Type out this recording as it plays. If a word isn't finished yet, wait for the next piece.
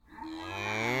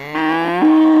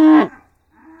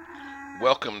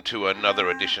welcome to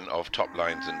another edition of Top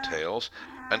Lines and Tales,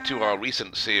 and to our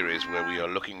recent series where we are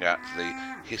looking at the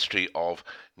history of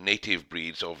native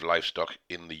breeds of livestock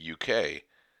in the UK.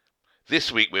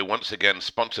 This week we're once again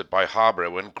sponsored by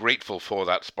Harborough and grateful for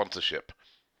that sponsorship.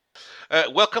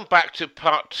 Welcome back to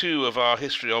part 2 of our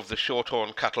history of the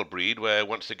Shorthorn cattle breed, where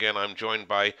once again I'm joined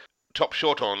by top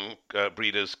Shorthorn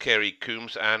breeders Kerry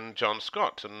Coombs and John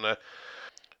Scott. And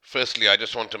firstly, I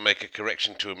just want to make a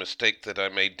correction to a mistake that I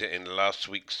made in last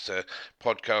week's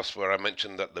podcast, where I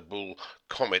mentioned that the bull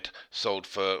Comet sold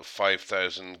for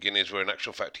 5,000 guineas, where in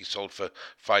actual fact he sold for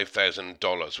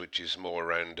 $5,000, which is more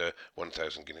around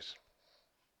 1,000 guineas.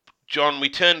 John, we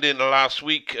turned in last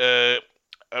week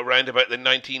around about the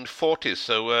 1940s,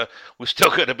 so we've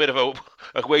still got a bit of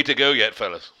a way to go yet,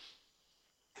 fellas.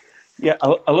 Yeah,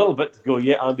 a little bit to go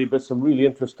yet, Andy, but some really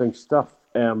interesting stuff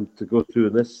to go through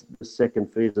in this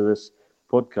second phase of this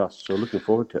podcast, so looking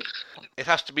forward to it. It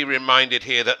has to be reminded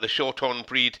here that the Shorthorn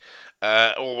breed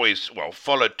always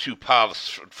followed two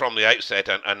paths from the outset,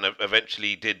 and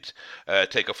eventually did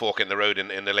take a fork in the road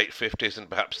in the late 50s, and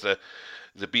perhaps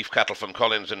the beef cattle from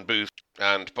Collins and Booth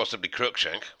and possibly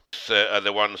Crookshank are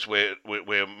the ones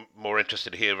we're more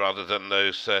interested here, rather than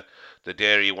those the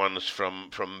dairy ones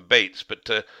from Bates. But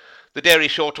the dairy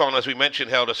Shorthorn, as we mentioned,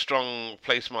 held a strong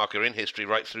place marker in history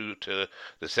right through to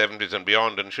the 70s and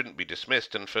beyond, and shouldn't be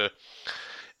dismissed. And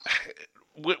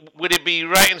would it be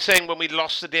right in saying when we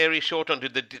lost the dairy Shorthorn,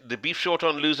 did the beef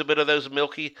Shorthorn lose a bit of those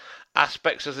milky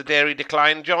aspects as the dairy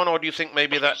declined, John? Or do you think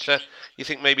maybe that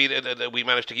that we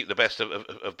managed to keep the best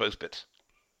of both bits?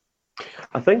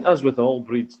 I think, as with all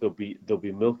breeds, there'll be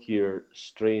milkier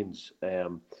strains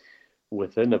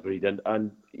within a breed,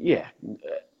 and yeah.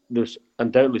 There's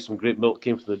undoubtedly some great milk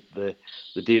came from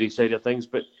the dairy side of things,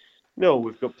 but no,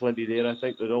 we've got plenty there. I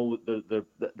think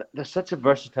they're such a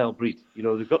versatile breed. You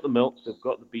know, they've got the milk, they've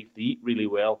got the beef, they eat really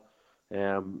well.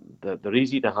 They're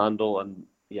easy to handle, and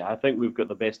yeah, I think we've got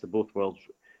the best of both worlds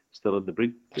still in the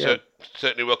breed. Yeah. So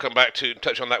certainly we'll come back to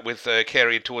touch on that with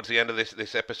Kerry towards the end of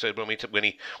this episode when we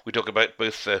talk about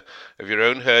both of your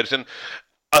own herds. And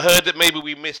I heard that maybe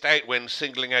we missed out when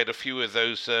singling out a few of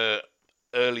those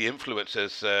early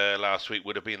influences last week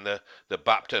would have been the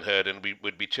Bapton herd, and we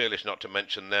would be churlish not to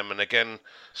mention them. And again,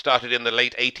 started in the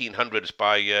late 1800s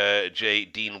by J.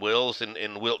 Dean Wills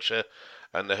in Wiltshire,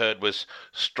 and the herd was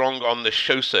strong on the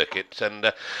show circuit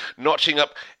and notching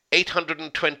up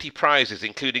 820 prizes,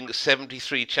 including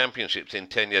 73 championships in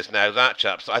 10 years. Now that,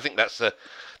 chaps, I think that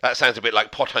sounds a bit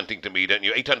like pot hunting to me, don't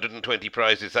you? 820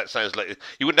 prizes, that sounds like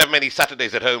you wouldn't have many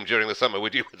Saturdays at home during the summer,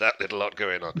 would you, with that little lot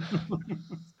going on?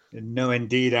 No,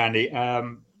 indeed, Andy.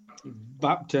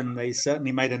 Bapton, they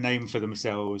certainly made a name for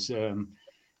themselves.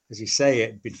 As you say,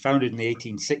 it had been founded in the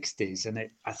 1860s, and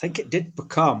I think it did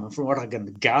become, from what I can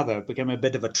gather, became a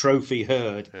bit of a trophy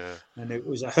herd. Yeah. And it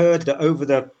was a herd that over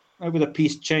the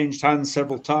peace changed hands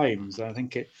several times. I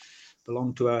think it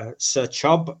belonged to a Sir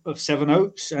Chubb of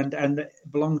Sevenoaks, and it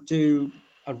belonged to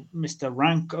Mr.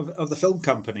 Rank of the film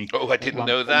company. Oh, I didn't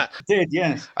know that. It did,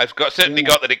 yes. I've got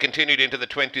that it continued into the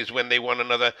 20s when they won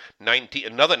another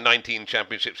 19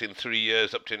 championships in 3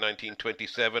 years up to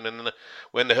 1927, and then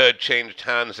when the herd changed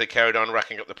hands, they carried on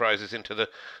racking up the prizes into the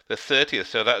 30th.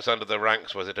 So that's under the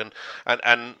Ranks, was it?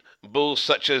 And bulls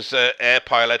such as Air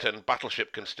Pilot and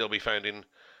Battleship can still be found in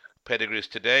pedigrees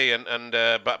today, and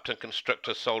Bapton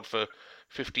Constructor sold for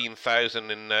 15,000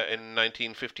 in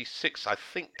 1956, I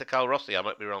think, to Cal Rossi. I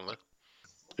might be wrong there.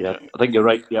 Yeah, I think you're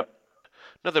right. Yep.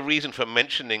 Another reason for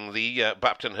mentioning the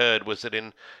Bapton herd was that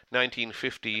in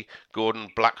 1950, Gordon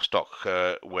Blackstock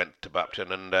went to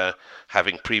Bapton, and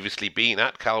having previously been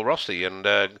at Cal Rossi, and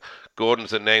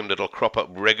Gordon's a name that'll crop up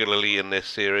regularly in this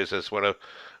series as one of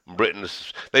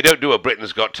Britain's. They don't do a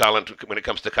Britain's Got Talent when it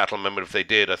comes to cattlemen, but if they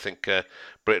did, I think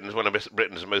Britain's one of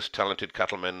Britain's most talented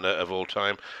cattlemen of all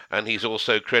time, and he's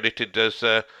also credited as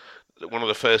one of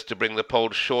the first to bring the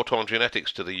polled Shorthorn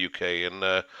genetics to the UK.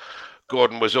 And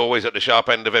Gordon was always at the sharp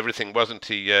end of everything, wasn't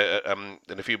he? In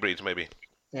a few breeds, maybe.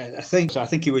 Yeah, I think so. I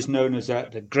think he was known as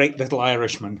the Great Little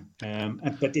Irishman,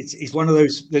 but he's one of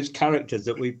those characters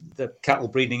that the cattle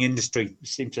breeding industry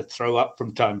seems to throw up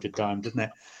from time to time, doesn't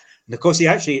it? And of course, he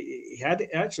actually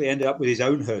ended up with his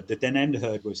own herd. The Den End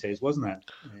herd was his, wasn't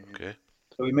it? Okay.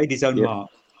 So he made his own mark.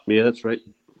 Yeah, that's right.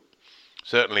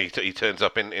 Certainly, he turns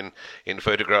up in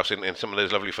photographs, in some of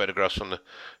those lovely photographs from the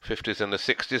 50s and the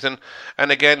 60s.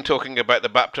 And again, talking about the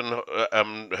Bapton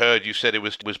herd, you said it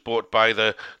was bought by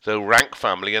the Rank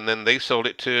family, and then they sold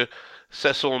it to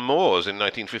Cecil Moores in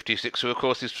 1956, who of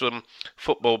course is from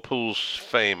Football Pools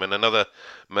fame, and another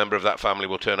member of that family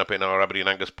will turn up in our Aberdeen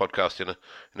Angus podcast in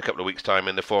a couple of weeks' time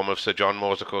in the form of Sir John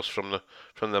Moores, of course, from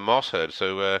the Moss herd.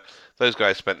 So those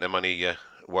guys spent their money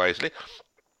wisely.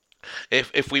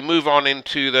 If we move on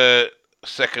into the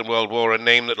Second World War, a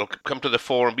name that will come to the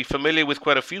fore and be familiar with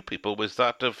quite a few people was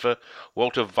that of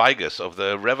Walter Vigus of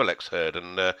the Revelex herd,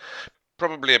 and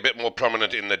probably a bit more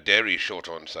prominent in the dairy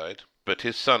shorthorn side. But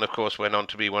his son, of course, went on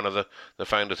to be one of the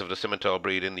founders of the Simmental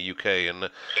breed in the UK,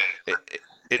 and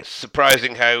it's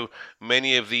surprising how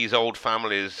many of these old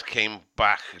families came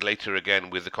back later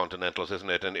again with the Continentals, isn't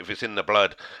it? And if it's in the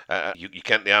blood, you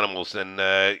can't the animals, then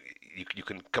you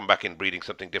can come back in breeding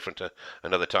something different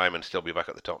another time and still be back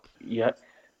at the top. Yeah,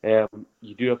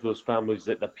 you do have those families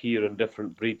that appear in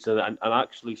different breeds, and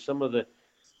actually some of the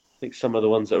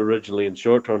ones that were originally in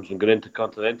shorthorns and got into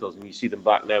Continentals, and you see them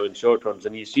back now in shorthorns,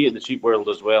 and you see it in the sheep world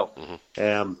as well.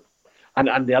 Mm-hmm.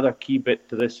 And the other key bit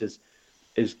to this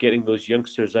is getting those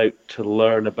youngsters out to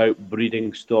learn about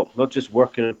breeding stock, not just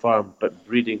working on farm, but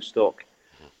breeding stock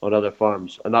on other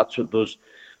farms, and that's what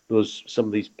some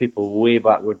of these people way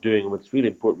back were doing, and it's really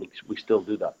important we still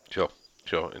do that.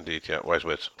 Sure, indeed, yeah, wise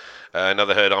words.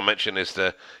 Another herd I'll mention is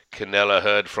the Canella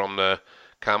herd from the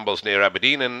Campbells near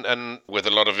Aberdeen, and with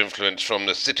a lot of influence from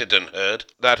the Citadin herd.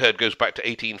 That herd goes back to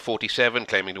 1847,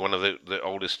 claiming one of the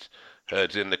oldest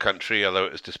herds in the country, although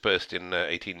it was dispersed in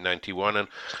 1891,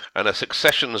 and the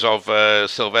successions of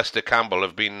Sylvester Campbell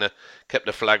have been kept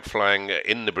the flag flying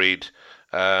in the breed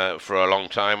for a long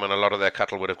time, and a lot of their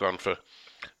cattle would have gone for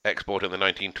export in the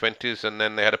 1920s, and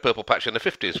then they had a purple patch in the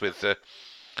 50s with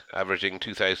averaging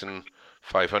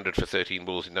 2,500 for 13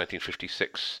 bulls in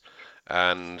 1956,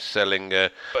 and selling an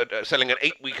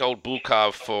 8-week-old bull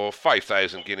calf for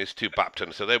 5,000 guineas to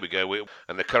Bapton. So there we go.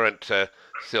 And the current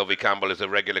Sylvie Campbell is a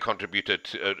regular contributor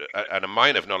and a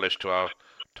mine of knowledge to our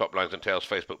Top Lines and Tails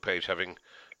Facebook page, having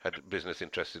had business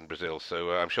interests in Brazil.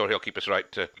 So I'm sure he'll keep us right,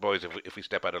 boys, if we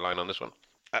step out of line on this one.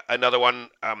 Another one,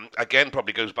 again,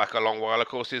 probably goes back a long while, of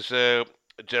course, is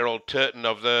Gerald Turton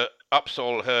of the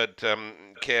Upsall herd,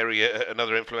 Carey,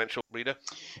 another influential breeder.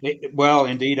 Well,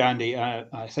 indeed, Andy.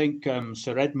 I think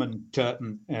Sir Edmund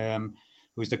Turton, who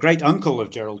was the great uncle of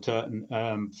Gerald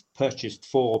Turton, purchased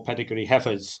 4 pedigree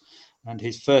heifers, and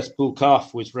his first bull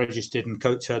calf was registered in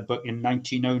Coates Herd Book in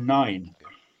 1909.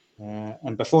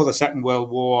 And before the Second World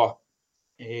War,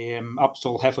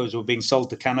 Upsall heifers were being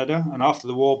sold to Canada, and after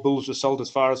the war, bulls were sold as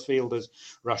far afield as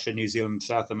Russia, New Zealand,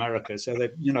 South America. So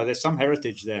there's some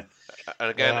heritage there. And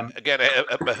again,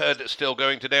 a herd that's still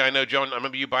going today. I know, John. I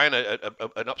remember you buying an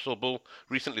Upsall bull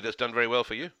recently that's done very well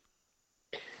for you.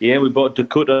 Yeah, we bought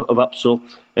Dakota of Upsall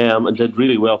and did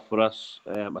really well for us.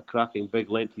 A cracking, big,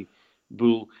 lengthy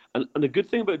bull. And the good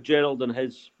thing about Gerald and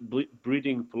his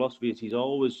breeding philosophy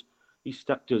is he's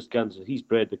stuck to his guns, and he's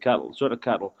bred the sort of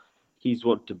cattle he's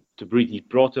wanted to breed. He's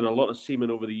brought in a lot of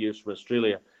semen over the years from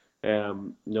Australia,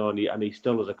 and he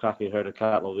still has a cracking herd of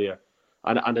cattle there.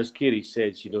 And as Carey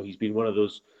says, he's been one of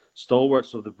those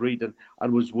stalwarts of the breed,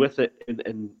 and was with it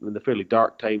in the fairly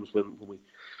dark times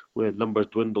when numbers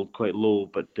dwindled quite low.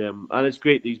 But and it's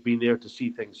great that he's been there to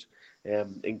see things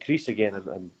increase again,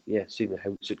 and seeing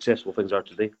how successful things are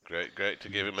today. Great to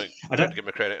give him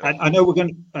a credit. I know we're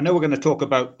going to talk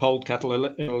about polled cattle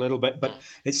in a little bit, but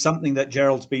it's something that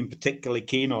Gerald's been particularly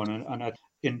keen on. And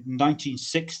in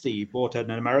 1960, he bought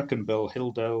an American bull,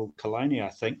 Hildale Kalani, I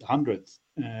think, the 100th,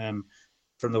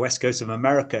 from the west coast of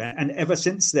America, and ever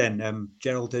since then,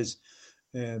 Gerald has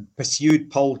pursued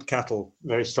polled cattle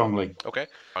very strongly. Okay,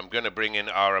 I'm going to bring in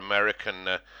our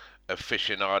American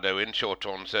aficionado in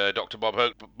shorthorns, Dr. Bob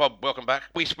Hoke. Bob, welcome back.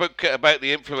 We spoke about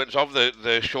the influence of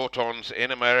the shorthorns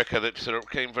in America that sort of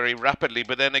came very rapidly,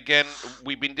 but then again,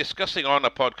 we've been discussing on a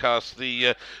podcast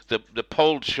the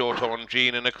polled shorthorn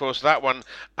gene, and of course that one,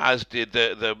 as did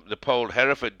the polled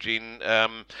Hereford gene,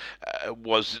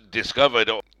 was discovered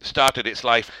or started its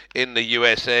life in the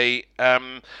USA.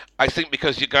 I think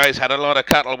because you guys had a lot of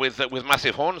cattle with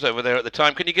massive horns over there at the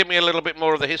time. Can you give me a little bit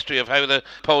more of the history of how the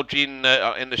polled gene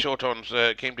in the shorthorns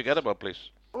came together, Bob, please?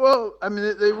 Well, I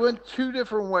mean, they went 2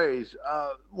 different ways.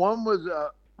 One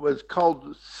was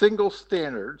called single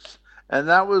standards, and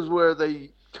that was where they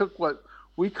took what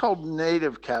we called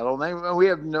native cattle. We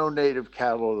have no native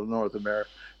cattle in North America.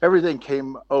 Everything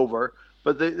came over,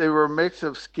 but they were a mix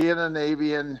of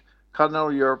Scandinavian,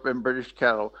 continental Europe, and British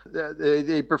cattle.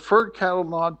 They preferred cattle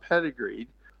non-pedigreed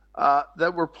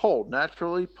that were polled,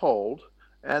 naturally polled,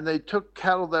 and they took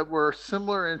cattle that were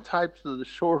similar in types to the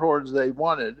shorthorns they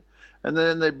wanted, and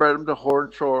then they bred them to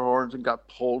shorthorns and got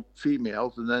polled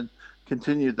females, and then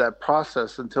continued that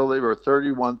process until they were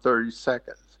 31, 30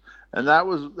 seconds. and that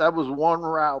was one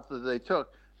route that they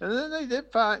took. And then they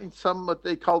did find some what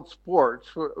they called sports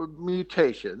for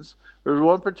mutations. There was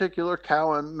one particular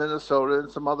cow in Minnesota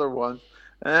and some other ones,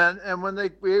 and when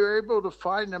we were able to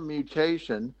find a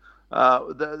mutation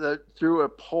through a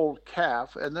polled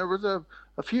calf, and there was a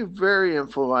few very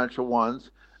influential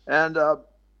ones, and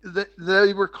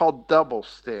they were called double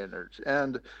standards,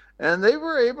 and they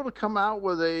were able to come out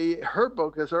with a herd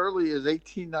book as early as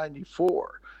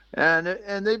 1894,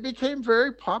 and they became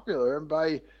very popular, and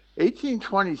by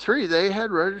 1823 they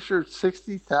had registered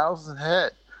 60,000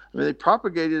 head. I mean, they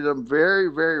propagated them very,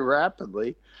 very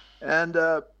rapidly, and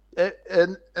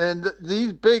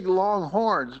these big long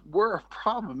horns were a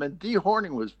problem, and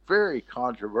dehorning was very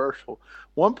controversial.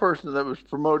 One person that was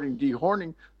promoting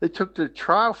dehorning, they took to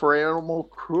trial for animal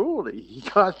cruelty. He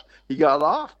got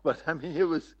off, but I mean, it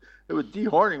was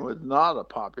dehorning was not a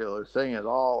popular thing at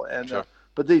all. And sure.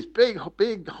 But these big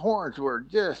horns were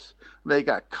just, they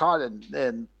got caught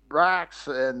in racks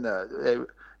and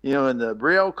in the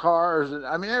rail cars, and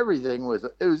I mean, everything was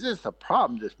just a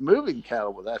problem, just moving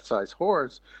cattle with that size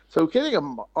horns. So getting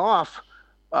them off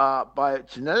by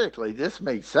genetically, this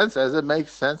makes sense, as it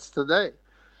makes sense today.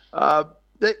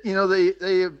 They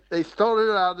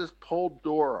started out as polled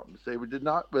Durhams. They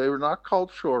were not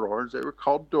called Shorthorns. They were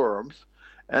called Durhams,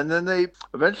 and then they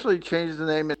eventually changed the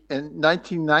name in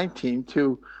 1919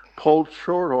 to polled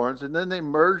Shorthorns, and then they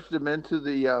merged them into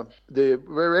the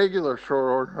regular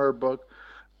Shorthorn herd book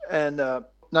in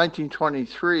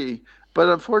 1923. But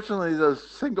unfortunately, those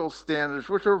single standards,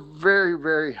 which are very,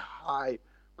 very high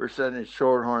percentage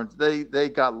Shorthorns, they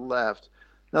got left.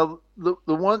 Now,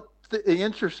 the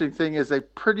interesting thing is they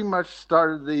pretty much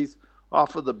started these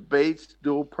off of the Bates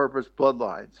dual-purpose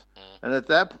bloodlines, and at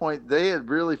that point they had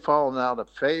really fallen out of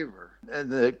favor. And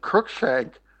the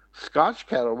Crookshank Scotch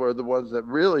cattle were the ones that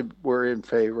really were in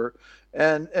favor,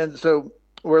 and so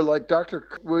where like Dr.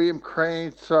 William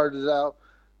Crane started out,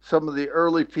 some of the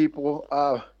early people,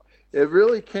 it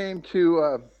really came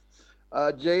to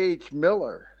J.H.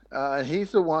 Miller, and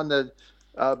he's the one that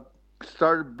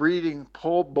started breeding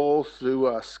polled bulls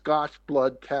through Scotch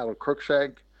blood cattle,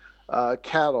 Crookshank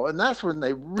cattle, and that's when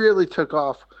they really took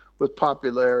off with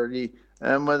popularity.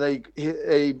 And when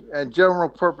and general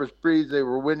purpose breeds, they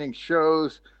were winning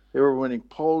shows, they were winning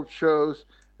polled shows,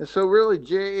 and so really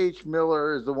J.H.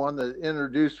 Miller is the one that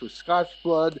introduced with Scotch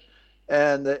blood,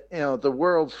 and the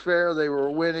World's Fair they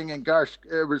were winning, and gosh,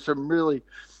 there were some really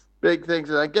big things.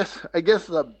 And I guess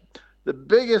the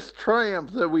biggest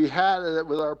triumph that we had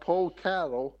with our polled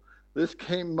cattle, this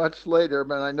came much later,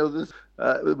 but I know this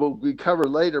will be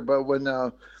covered later, but when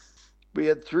we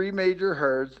had three major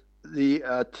herds,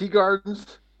 the Tea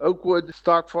Gardens, Oakwood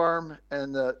Stock Farm,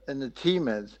 and the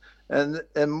Teamans,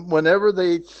 and whenever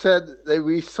they said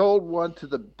we sold one to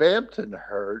the Bampton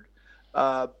herd,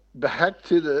 back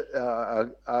to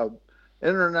the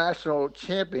international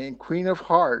champion Queen of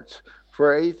Hearts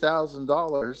for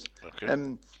 $8,000, Okay.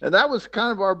 and that was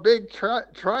kind of our big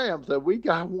triumph, that we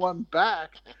got one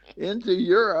back into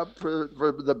Europe for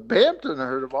the Bampton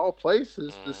herd of all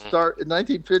places to start in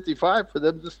 1955, for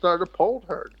them to start a polled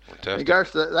herd. Fantastic. And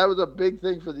gosh, that was a big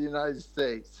thing for the United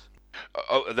States.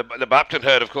 Oh, the Bampton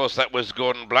herd, of course, that was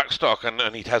Gordon Blackstock,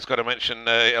 and he has got a mention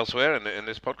elsewhere in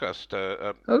this podcast.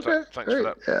 Okay, thanks for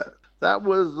that. Yeah. That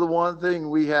was the one thing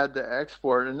we had to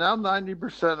export, and now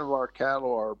 90% of our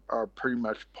cattle are pretty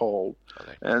much polled,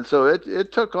 Okay. and so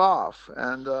it took off.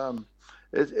 And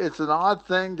it's an odd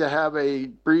thing to have a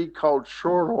breed called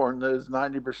Shorthorn that is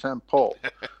 90% polled.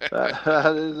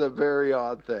 that is a very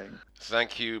odd thing.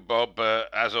 Thank you, Bob.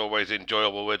 As always,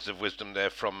 enjoyable words of wisdom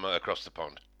there from across the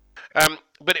pond.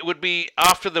 But it would be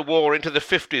after the war, into the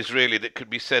 50s, really, that could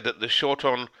be said that the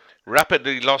Shorthorn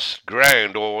rapidly lost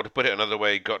ground, or to put it another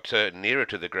way, got nearer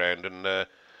to the ground, and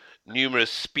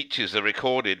numerous speeches are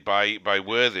recorded by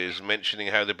worthies mentioning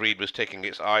how the breed was taking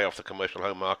its eye off the commercial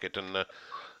home market, and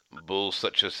bulls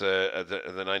such as the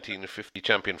 1950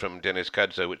 champion from Dennis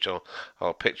Kadzo, which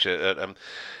I'll picture.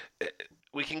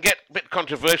 We can get a bit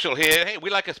controversial here. Hey, we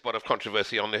like a spot of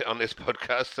controversy on this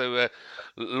podcast. So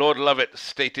Lord Lovett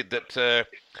stated that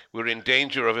we're in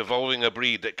danger of evolving a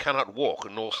breed that cannot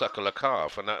walk nor suckle a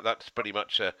calf, and that's pretty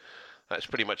much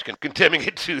condemning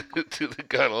it to the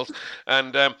kernels.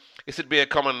 And this would be a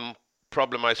common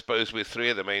problem, I suppose, with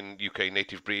three of the main UK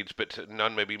native breeds, but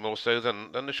none maybe more so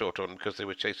than the Shorthorn, because they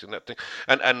were chasing that thing.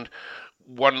 And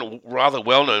one rather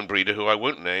well-known breeder, who I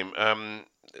won't name,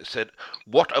 said,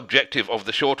 "What objective of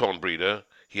the Shorthorn breeder?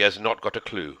 He has not got a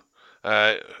clue."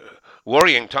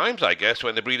 Worrying times, I guess,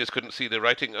 when the breeders couldn't see the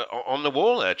writing on the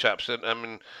wall there, chaps. I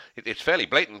mean, it's fairly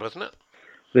blatant, wasn't it?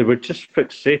 They were just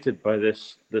fixated by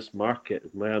this market,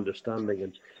 is my understanding.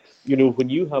 And when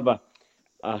you have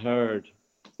a herd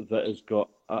that has got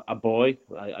a boy,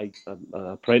 an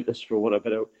apprentice, for want of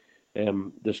a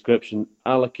better description,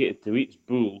 allocated to each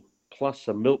bull, plus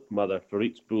a milk mother for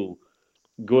each bull,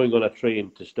 going on a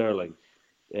train to Stirling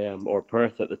or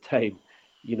Perth at the time,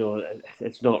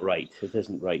 it's not right. It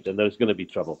isn't right, and there's going to be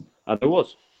trouble, and there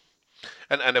was.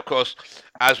 And of course,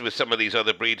 as with some of these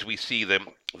other breeds, we see the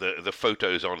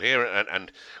photos on here, and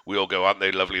we all go, aren't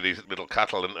they lovely, these little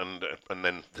cattle? And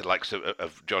then the likes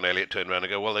of John Elliott turn around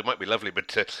and go, well, they might be lovely, but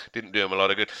didn't do them a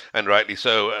lot of good, and rightly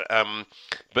so.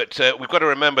 But we've got to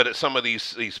remember that some of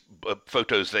these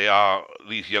photos,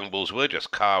 these young bulls were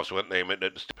just calves, weren't they? I mean,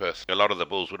 a lot of the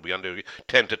bulls would be under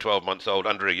 10 to 12 months old,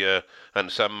 under a year,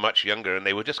 and some much younger, and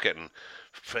they were just getting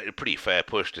pretty fair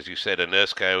pushed, as you said. A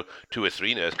nurse cow, 2 or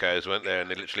 3 nurse cows, weren't there?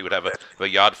 And they literally would have a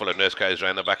yard full of nurse cows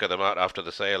around the back of the mart after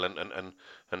the sale, and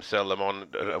sell them on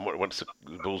once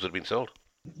the bulls had been sold.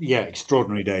 Yeah,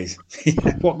 extraordinary days.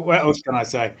 What else can I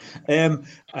say?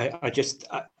 I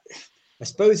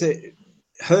suppose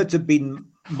herds have been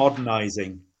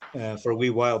modernising for a wee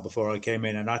while before I came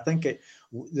in, and I think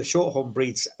the Shorthorn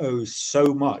breeds owe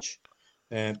so much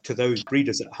to those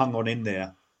breeders that hung on in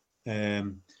there.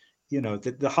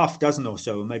 The half dozen or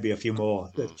so, maybe a few more,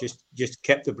 that just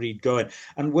kept the breed going,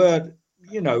 and were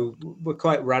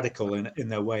quite radical in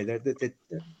their way.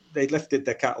 They lifted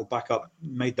their cattle back up,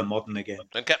 made them modern again,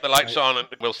 and kept the lights on. And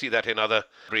we'll see that in other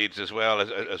breeds as well.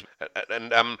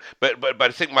 But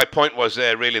I think my point was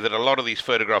there really that a lot of these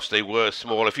photographs, they were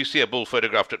small. If you see a bull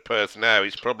photographed at Perth now,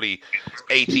 it's probably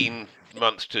 18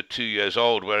 months to 2 years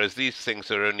old, whereas these things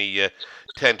are only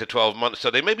 10 to 12 months, so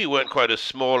they maybe weren't quite as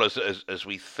small as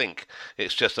we think.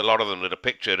 It's just a lot of them that are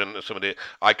pictured, and some of the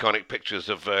iconic pictures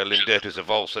of Lindbertus of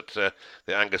Vals at the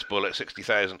Angus bull at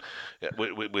 60,000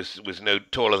 was no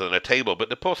taller than a table, but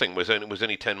the poor thing was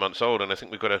only 10 months old, and I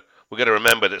think we've got to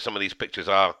remember that some of these pictures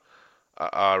are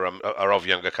of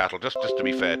younger cattle, just to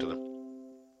be fair to them.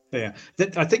 Yeah,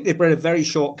 I think they bred a very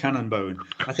short cannon bone.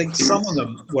 I think some of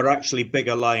them were actually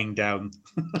bigger lying down.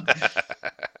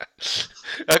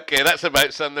 Okay, that's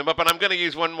about summed them up. And I'm going to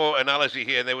use one more analogy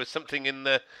here. There was something in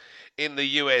the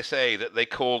USA that they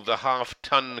called the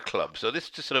half-ton club. So this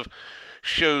just sort of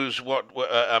shows what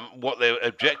their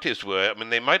objectives were. I mean,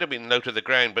 they might have been low to the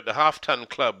ground, but the half-ton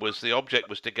club the object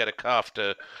was to get a calf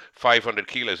to 500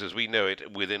 kilos, as we know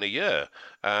it, within a year,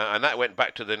 and that went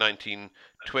back to the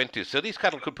 1920s. So these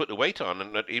cattle could put the weight on,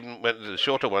 and even went to the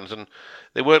shorter ones. And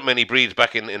there weren't many breeds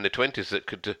back in the 20s that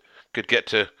could get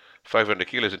to 500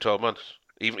 kilos in 12 months,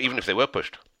 even if they were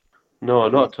pushed. No,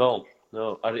 not at all.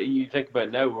 No, you think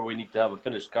about now where we need to have a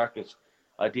finished carcass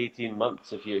at 18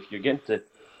 months. If you're getting to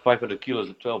 500 kilos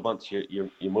at 12 months, you're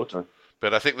motoring.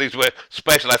 But I think these were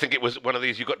special. I think it was one of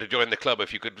these you got to join the club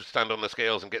if you could stand on the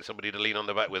scales and get somebody to lean on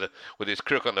the back with his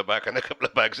crook on the back and a couple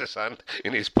of bags of sand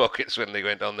in his pockets when they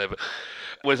went on there. But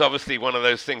it was obviously one of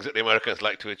those things that the Americans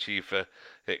like to achieve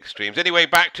extremes. Anyway,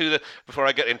 before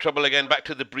I get in trouble again, back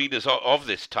to the breeders of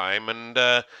this time. And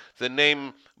the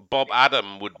name Bob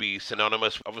Adam would be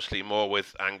synonymous, obviously more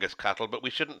with Angus cattle, but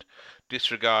we shouldn't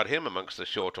disregard him amongst the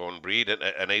Shorthorn breed.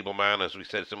 An able man, as we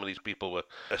said. Some of these people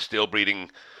are still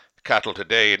breeding cattle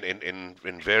today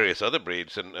in various other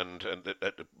breeds, and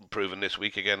proven this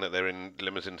week again that they're in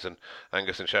Limousins and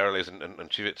Angus and Charolais and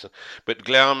Chivets. But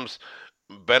Glamis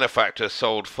benefactor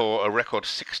sold for a record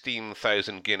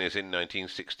 16,000 guineas in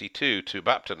 1962 to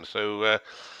Bapton. So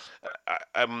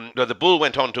the bull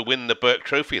went on to win the Burke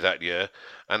Trophy that year,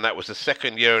 and that was the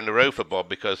second year in a row for Bob,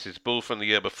 because his bull from the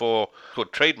year before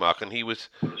could trademark, and he was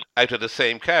out of the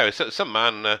same cow. So some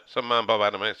man, Bob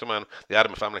Adam, the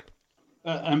Adam family.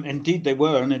 Indeed they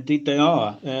were, and indeed they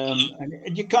are.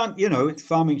 And you can't,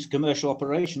 farming's a commercial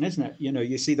operation, isn't it?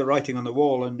 You see the writing on the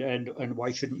wall, and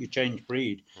why shouldn't you change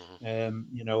breed?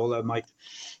 Mm-hmm. Although might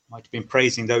have been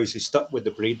praising those who stuck with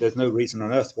the breed, there's no reason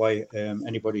on earth why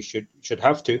anybody should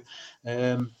have to.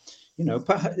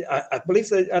 I believe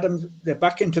they're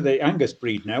back into the Angus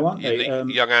breed now, aren't they?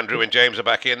 Young Andrew and James are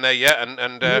back in there, yeah,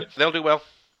 and they'll do well.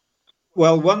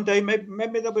 Well, one day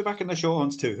maybe they'll be back in the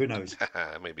Shorthorns too. Who knows?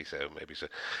 Maybe so.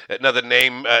 Another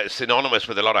name synonymous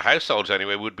with a lot of households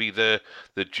anyway would be the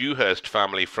Dewhurst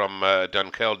family from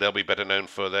Dunkeld. They'll be better known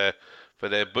for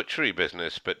their butchery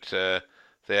business, but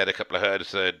they had a couple of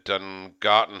herds. The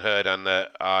Dungarton herd and the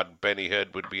Ardbenny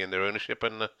herd would be in their ownership,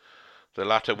 and the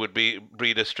latter would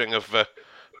breed a string of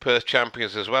Perth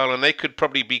champions as well, and they could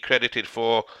probably be credited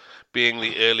for being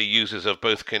the early users of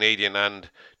both Canadian and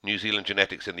New Zealand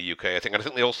genetics in the UK. I think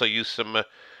they also used some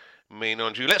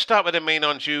Ménage. Let's start with the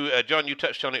Ménage. John, you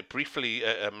touched on it briefly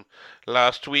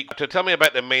last week. To tell me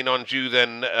about the Ménage,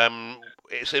 then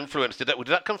its influence. Did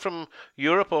that come from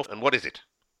Europe, and what is it?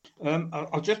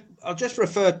 I'll just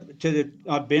refer to the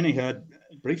Ardbeni herd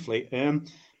briefly.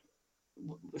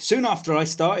 Soon after I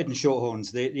started in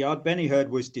Shorthorns, the Ardbeni herd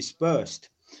was dispersed,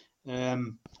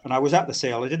 and I was at the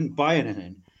sale. I didn't buy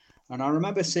anything, and I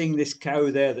remember seeing this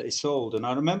cow there that is sold, and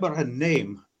I remember her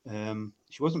name.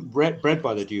 She wasn't bred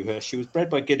by the Dewhurst. She was bred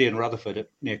by Gideon Rutherford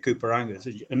near Cooper Angus.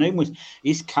 Her name was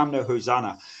East Camno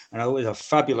Hosanna, and it was a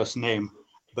fabulous name,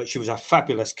 but she was a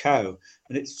fabulous cow.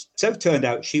 And it so turned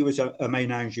out she was a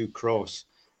Ménage cross,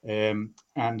 and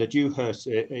the Dewhurst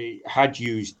had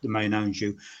used the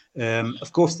Ménage.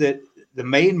 Of course, the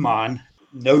main man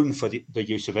known for the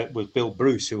use of it was Bill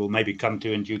Bruce, who will maybe come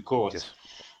to in due course.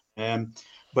 Yes.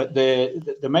 But the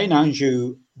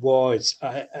Ménage was,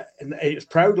 it was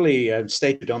proudly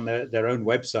stated on their own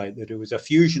website that it was a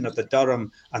fusion of the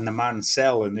Durham and the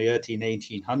Mansell in the early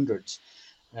 1800s.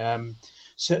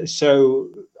 So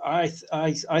I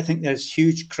think there's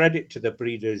huge credit to the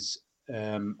breeders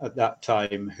at that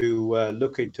time who were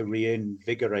looking to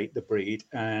reinvigorate the breed,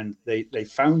 and they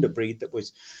found a breed that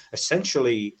was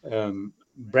essentially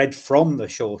bred from the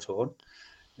Shorthorn,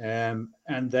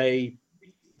 and they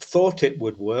thought it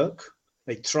would work.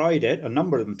 They tried it. A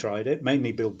number of them tried it,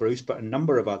 mainly Bill Bruce, but a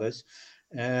number of others,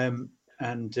 and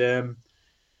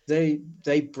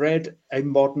they bred a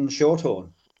modern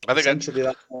Shorthorn. I think essentially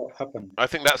that's what happened. I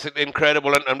think that's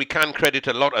incredible, and we can credit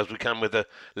a lot, as we can with the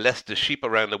Leicester sheep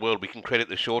around the world. We can credit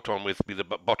the Shorthorn with the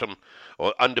bottom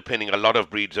or underpinning a lot of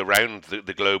breeds around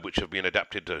the globe, which have been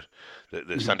adapted to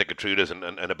the Santa Gertrudis and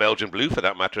a Belgian Blue, for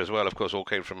that matter, as well. Of course, all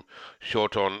came from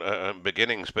Shorthorn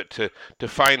beginnings, but to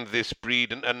find this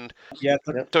breed and yeah,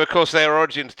 so of course their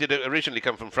origins did originally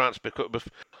come from France.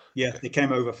 Yeah, they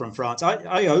came over from France.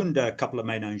 I owned a couple of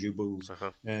Ménage bulls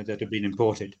that had been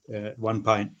imported at one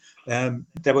point.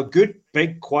 They were good,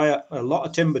 big, quiet, a lot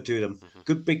of timber to them.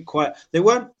 Good, big, quiet. They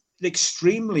weren't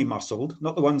extremely muscled,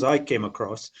 not the ones I came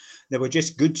across. They were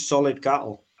just good, solid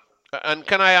cattle. And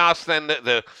can I ask then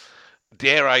that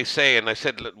dare I say, and I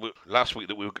said last week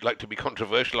that we would like to be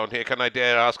controversial on here, can I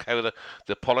dare ask how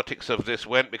the politics of this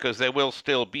went? Because there will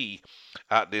still be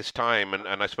at this time, and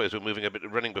I suppose we're moving a bit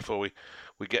of running before we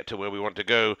get to where we want to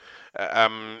go,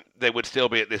 there would still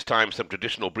be at this time some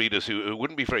traditional breeders who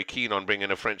wouldn't be very keen on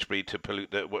bringing a French breed to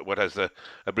pollute what has a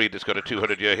breed that's got a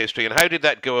 200-year history. And how did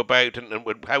that go about,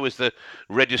 and how was the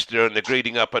register and the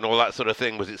grading up and all that sort of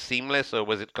thing? Was it seamless or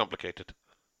was it complicated?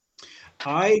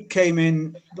 I came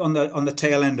in on the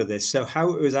tail end of this, so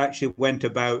how it was actually went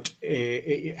about,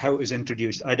 how it was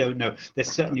introduced, I don't know. There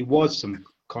certainly was some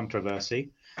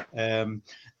controversy.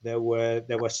 There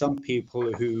were some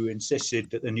people who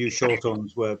insisted that the new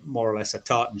Shorthorns were more or less a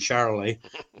tart and Charolais,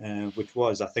 which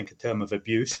was, I think, a term of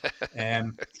abuse.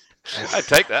 I'd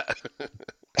take that.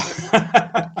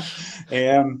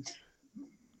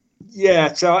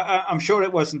 Yeah, so I'm sure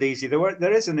it wasn't easy.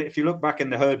 There isn't. If you look back in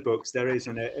the herd books, there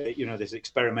isn't this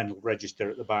experimental register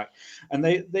at the back, and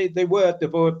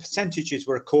the percentages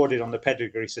were recorded on the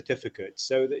pedigree certificate,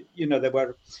 so that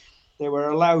they were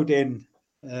allowed in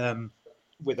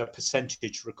with a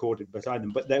percentage recorded behind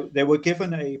them, but they were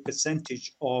given a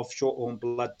percentage of Shorthorn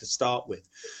blood to start with.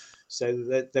 So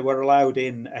that they were allowed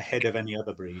in ahead of any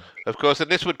other breed. Of course, and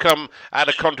this would come at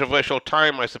a controversial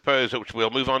time, I suppose, which we'll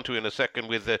move on to in a second,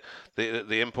 with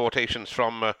the importations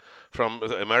from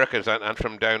the Americans and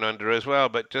from down under as well.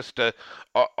 But just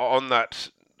on that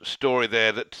story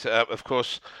there, that of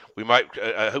course we might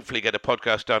hopefully get a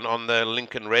podcast done on the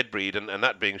Lincoln Red breed, and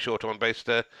that being Shorthorn based.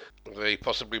 They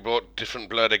possibly brought different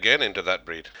blood again into that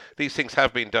breed. These things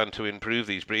have been done to improve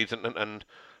these breeds, and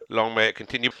long may it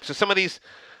continue. So some of these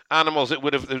animals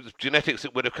the genetics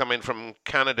that would have come in from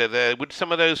Canada there, would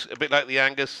some of those, a bit like the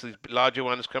Angus, the larger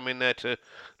ones, come in there to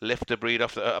lift the breed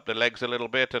up the legs a little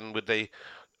bit? And would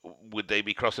they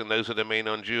be crossing those with the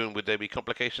Ménage, and would there be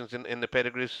complications in the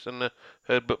pedigrees and the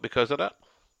herd book because of that?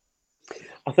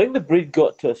 I think the breed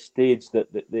got to a stage that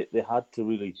they had to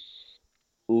really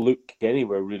look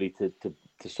anywhere really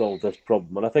to solve this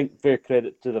problem. And I think fair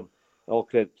credit to them, all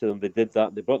credit to them, they did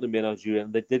that. They brought the Ménage in,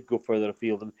 and they did go further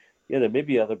afield. And yeah, there may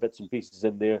be other bits and pieces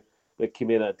in there that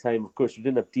came in at a time. Of course, we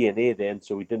didn't have DNA then,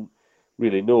 so we didn't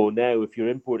really know. Now, if you're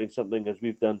importing something, as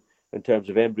we've done in terms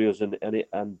of embryos and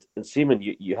semen,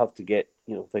 you have to get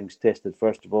things tested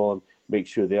first of all and make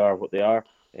sure they are what they are.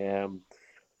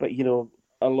 But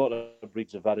a lot of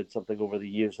breeds have added something over the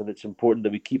years, and it's important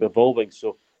that we keep evolving.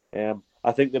 So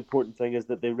I think the important thing is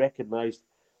that they recognised,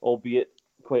 albeit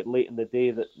quite late in the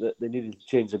day, that they needed to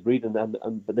change the breed,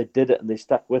 but they did it and they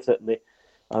stuck with it, and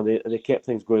and they kept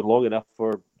things going long enough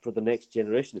for the next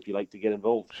generation, if you like, to get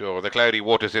involved. Sure, the cloudy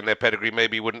waters in their pedigree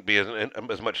maybe wouldn't be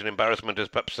as much an embarrassment as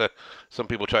perhaps some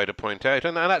people try to point out,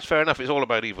 and that's fair enough. It's all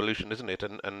about evolution, isn't it?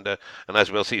 And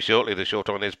as we'll see shortly, the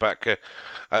Shorthorn is back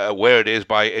where it is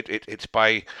by it's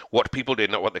by what people did,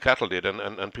 not what the cattle did,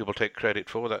 and people take credit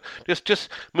for that. Just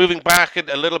moving back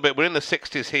a little bit, we're in the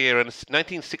 60s here, and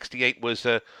 1968 was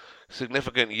a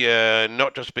significant year,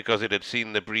 not just because it had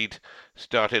seen the breed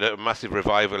started a massive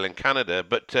revival in Canada,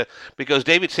 but because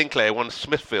David Sinclair won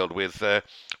Smithfield with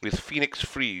Phoenix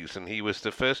Freeze, and he was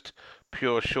the first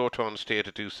pure Shorthorn steer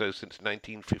to do so since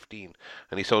 1915,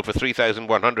 and he sold for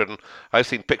 3,100. And I've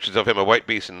seen pictures of him, a white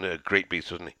beast, and a great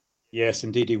beast, wasn't he? Yes,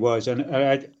 indeed he was, and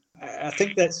I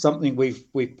think that's something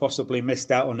we've possibly missed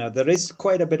out on. Now there is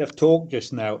quite a bit of talk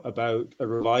just now about a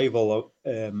revival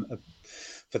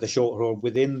for the Shorthorn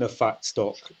within the fat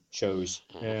stock shows.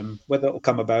 Whether it'll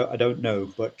come about, I don't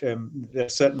know, but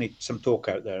there's certainly some talk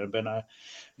out there.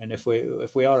 And if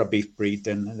we are a beef breed,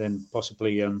 then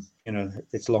possibly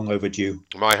it's long overdue.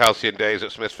 My halcyon days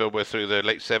at Smithfield were through the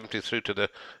late 70s through to the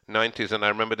 90s, and I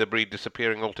remember the breed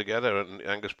disappearing altogether, and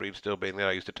Angus breed still being there.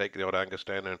 I used to take the odd Angus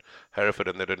down there in Hereford,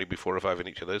 and there'd only be 4 or 5 in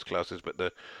each of those classes, but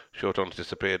the Shorthorns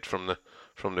disappeared from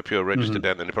the pure register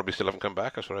down, and they probably still haven't come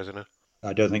back, as far as I know.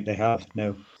 I don't think they have,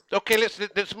 no. Okay,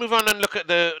 let's move on and look at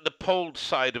the polled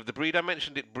side of the breed. I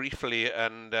mentioned it briefly,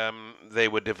 and they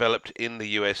were developed in the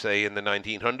USA in the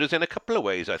 1900s in a couple of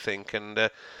ways, I think. And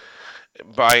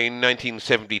by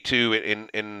 1972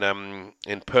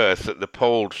 in Perth, the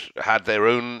polled had their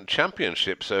own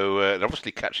championship. So they're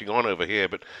obviously catching on over here.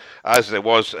 But as there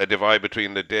was a divide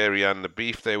between the dairy and the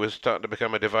beef, there was starting to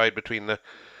become a divide between the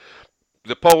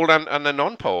polled and the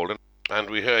non-polled. And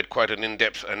we heard quite an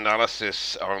in-depth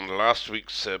analysis on last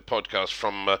week's podcast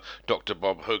from Dr.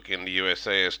 Bob Hoke in the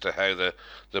USA as to how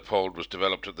the polled was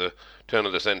developed at the turn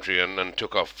of the century and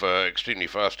took off extremely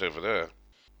fast over there.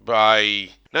 By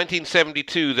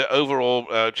 1972, the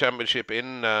overall championship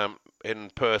in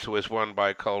Perth was won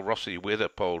by Carl Rossi with a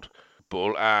polled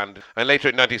bull, and later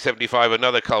in 1975,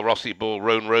 another Carl Rossi bull,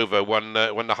 Roan Rover, won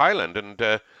the Highland.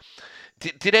 And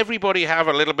Did everybody have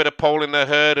a little bit of poll in their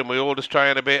herd, and we all just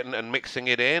trying a bit and mixing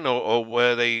it in, or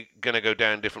were they going to go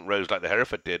down different roads like the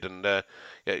Hereford did? And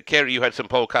Kerry, you had some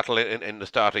poll cattle in the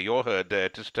start of your herd there.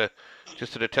 Just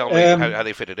to tell me how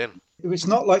they fitted in. It's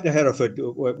not like the Hereford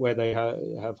where they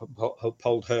have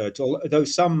polled herds, although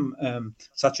some,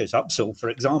 such as Upsall, for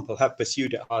example, have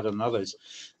pursued it harder than others.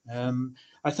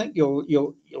 I think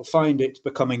you'll find it's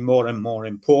becoming more and more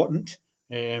important.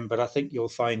 But I think you'll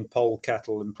find poll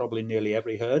cattle in probably nearly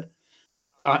every herd.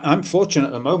 I'm fortunate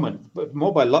at the moment, but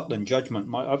more by luck than judgment.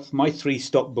 My 3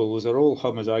 stock bulls are all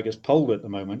homozygous polled at the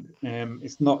moment.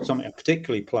 It's not something I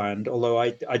particularly planned, although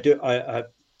I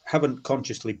haven't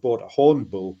consciously bought a horn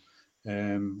bull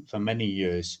for many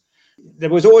years. There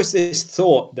was always this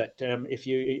thought that if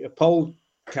you polled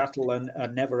cattle are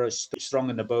never as strong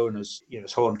in the bone as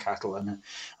horn cattle, and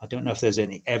I don't know if there's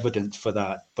any evidence for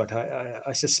that, but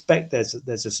I suspect there's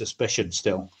a suspicion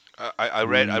still. I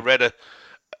read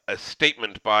a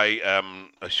statement by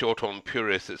a Shorthorn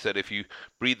purist that said if you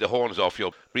breed the horns off,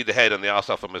 you'll breed the head and the arse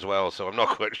off them as well. So I'm not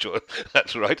quite sure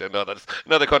that's right or not. That's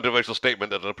another controversial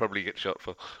statement that I'll probably get shot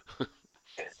for.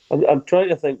 I'm trying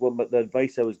to think what the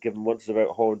advice I was given once about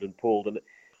horned and polled, and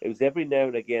it was every now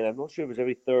and again. I'm not sure it was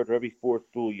every 3rd or every 4th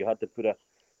bull you had to put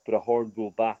a horn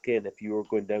bull back in if you were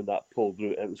going down that polled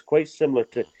route. And it was quite similar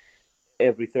to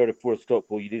every 3rd or 4th stock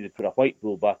bull. You needed to put a white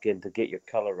bull back in to get your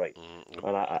colour right.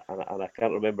 And I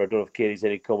can't remember. I don't know if Kerry's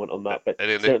any comment on that, but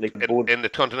certainly in the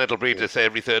continental breed, they say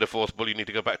every 3rd or 4th bull you need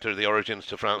to go back to the origins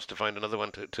to France to find another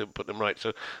one to put them right.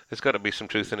 So there's got to be some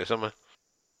truth in it somewhere.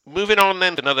 Moving on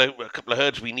then to a couple of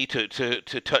herds we need to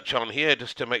touch on here,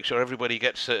 just to make sure everybody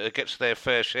gets their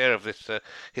fair share of this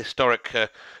historic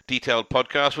detailed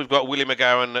podcast. We've got Willie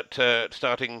McGowan at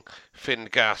starting Finn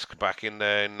Gask back in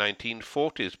the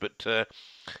 1940s, but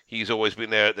he's always been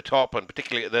there at the top, and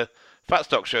particularly at the fat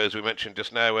stock shows we mentioned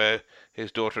just now, where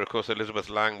his daughter, of course,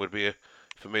 Elizabeth Lang, would be a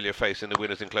familiar face in the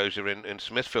winner's enclosure in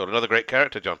Smithfield. Another great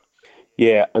character, John.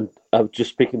 Yeah, and I was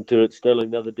just speaking to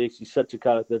Sterling the other day. She's such a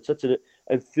character, such an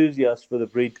enthusiast for the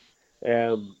breed.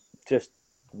 Just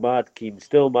mad keen,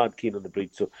 still mad keen on the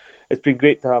breed. So it's been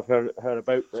great to have her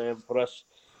about for us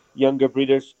younger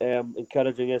breeders,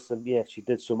 encouraging us. And yeah, she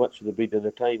did so much for the breed in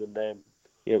her time, and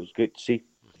it was great to see.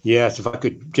 Yes, if I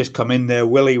could just come in there,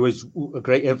 Willie was a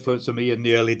great influence on me in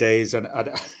the early days, and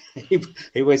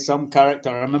he was some character.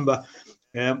 I remember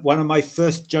one of my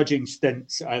first judging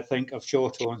stints, I think, of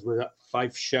Shorthorns was at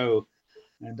Fife Show,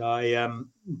 and I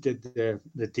did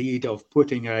the deed of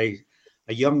putting a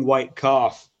young white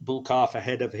bull calf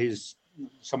ahead of his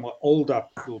somewhat older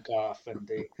bull calf, and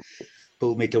they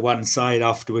pulled me to one side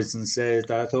afterwards and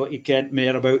said, "I thought you cared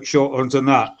more about shorthorns than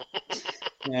that."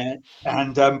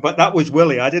 But that was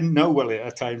Willie. I didn't know Willie at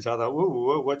the time, so I thought,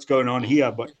 whoa, what's going on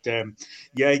here? But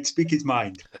yeah, he'd speak his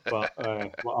mind. But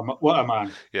what a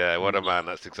man! Yeah, what a man!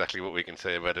 That's exactly what we can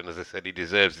say about him. As I said, he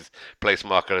deserves his place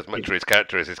marker as much for his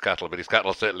character as his cattle. But his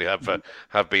cattle certainly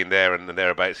have been there and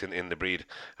thereabouts in the breed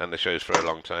and the shows for a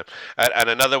long time. And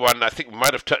another one I think we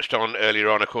might have touched on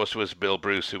earlier on, of course, was Bill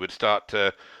Bruce, who would start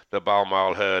the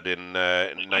Balmoral herd in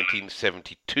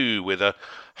 1972 with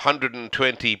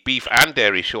 120 beef and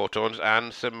dairy shorthorns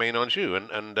and some Maine Anjou,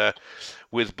 and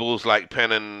with bulls like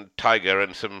Penn and Tiger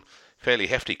and some fairly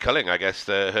hefty culling, I guess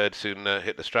the herd soon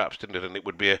hit the straps, didn't it? And it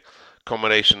would be a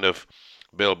combination of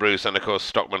Bill Bruce and, of course,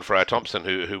 Stockman Fryer Thompson,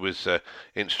 who was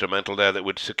instrumental there, that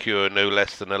would secure no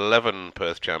less than 11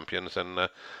 Perth champions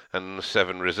and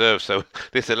 7 reserves. So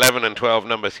this 11 and 12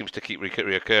 number seems to keep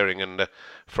reoccurring, and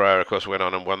Fryer, of course, went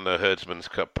on and won the Herdsman's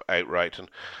Cup outright. And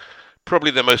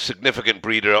probably the most significant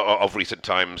breeder of recent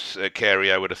times,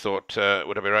 Carey, I would have thought.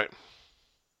 Would I be right?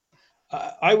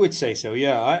 I would say so,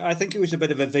 yeah. I think he was a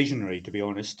bit of a visionary, to be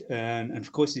honest. And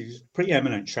of course, he was a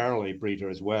preeminent Charolais breeder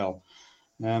as well.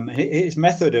 His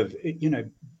method of,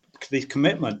 the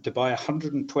commitment to buy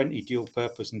 120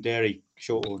 dual-purpose and dairy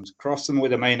shorthorns, cross them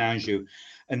with a Maine Anjou,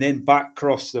 and then back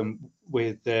cross them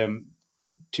with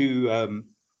two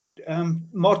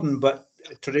modern but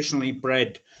traditionally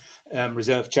bred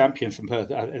reserve champions from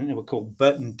Perth. I think they were called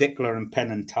Burton Dickler and Penn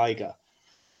and Tiger.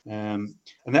 And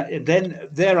then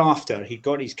thereafter he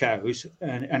got his cows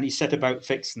and he set about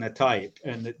fixing the type,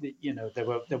 and there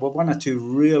were one or two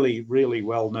really, really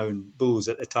well-known bulls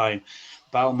at the time.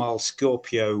 Balmoral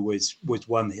Scorpio was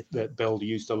one that Bill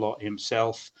used a lot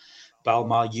himself.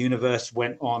 Balmoral Universe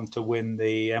went on to win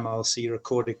the MLC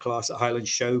recorded class at Highland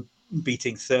Show,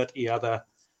 beating 30 other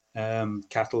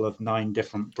cattle of 9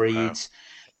 different breeds. Wow.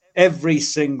 Every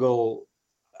single,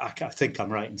 I think I'm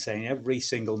right in saying, every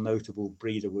single notable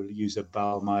breeder will use a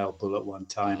Balmoral bull at one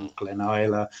time. Glen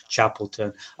Isla,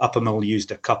 Chapelton, Uppermill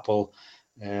used a couple.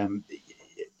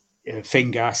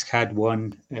 Fingask had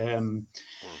one. And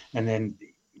then,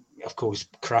 of course,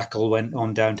 Crackle went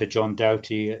on down to John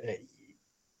Doughty.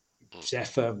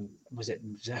 Zephyr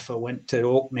went to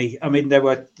Orkney. I mean,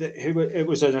 it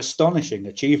was an astonishing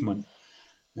achievement.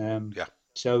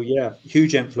 So yeah,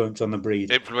 huge influence on the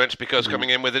breed. Influence because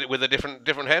coming in with a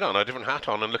different head on, a different hat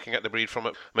on, and looking at the breed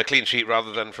from a clean sheet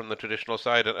rather than from the traditional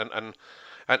side. And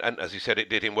as you said, it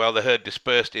did him well. The herd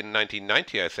dispersed in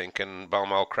 1990, I think, and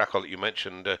Balmoral Crackle that you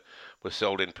mentioned was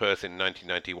sold in Perth in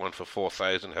 1991 for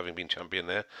 4,000, having been champion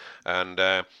there.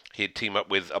 And he'd team up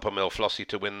with Uppermill Flossie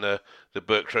to win the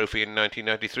Burke Trophy in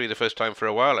 1993, the first time for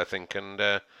a while, I think.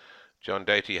 And John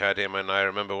Doughty had him, and I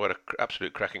remember what an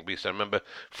absolute cracking beast. I remember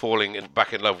falling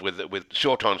back in love with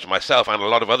shorthorns myself, and a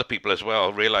lot of other people as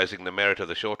well, realising the merit of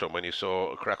the shorthorn when you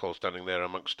saw Crackle standing there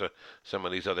amongst some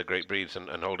of these other great breeds and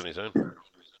holding his own.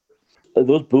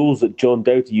 Those bulls that John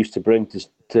Doughty used to bring to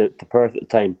Perth at the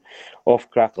time, off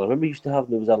Crackle, I remember he used to have,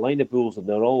 there was a line of bulls, and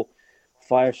they're all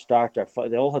fire starter.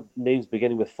 They all had names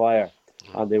beginning with fire,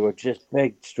 and they were just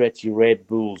big, stretchy red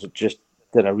bulls that just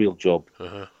did a real job.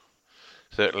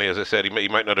 Certainly, as I said, he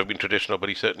might not have been traditional, but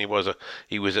he certainly was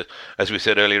as we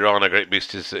said earlier on, a great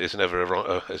beast is never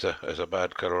a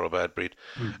bad colour or a bad breed.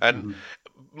 And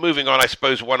moving on, I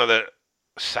suppose one of the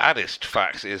saddest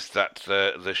facts is that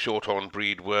the shorthorn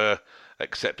breed were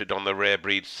accepted on the Rare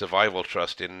Breeds Survival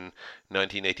Trust in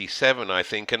 1987, I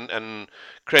think, and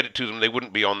credit to them, they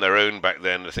wouldn't be on their own back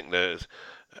then. I think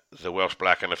the Welsh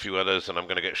Black and a few others, and I'm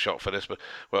going to get shot for this, but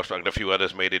Welsh Black and a few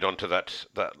others made it onto that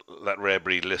rare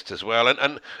breed list as well.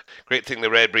 And great thing the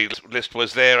rare breed list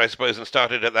was there, I suppose, and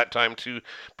started at that time to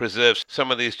preserve some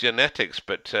of these genetics.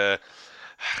 But it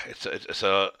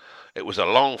was a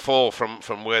long fall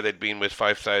from where they'd been with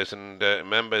 5,000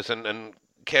 members. And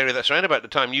Carey, that's around about the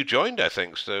time you joined, I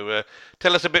think. So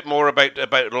tell us a bit more about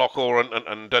Lochawe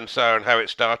and Dunsire and how it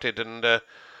started. And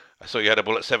I saw you had a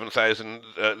bull at 7,000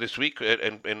 this week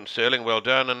in Stirling. Well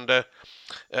done. And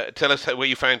tell us where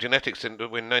you found genetics in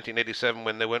 1987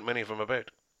 when there weren't many of them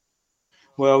about.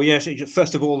 Well, yes.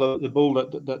 First of all, the bull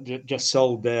that just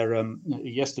sold there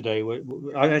yesterday,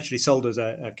 I actually sold as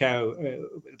a cow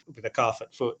with a calf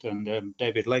at foot, and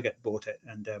David Leggett bought it,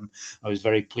 and I was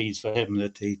very pleased for him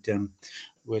that he'd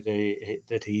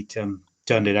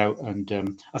turned it out,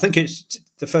 and I think it's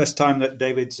the first time that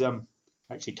David's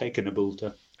actually taken a bull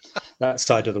to that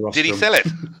side of the rostrum. Did he sell it?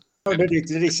 Oh, did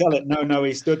he sell it? No,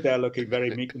 he stood there looking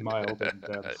very meek and mild. And,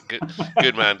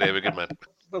 good man, David, good man.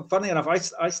 well, funny enough,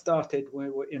 I started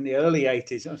in the early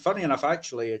 80s. And funny enough,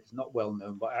 actually, it's not well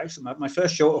known, but actually my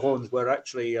first shorthorns were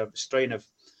actually a strain of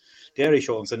dairy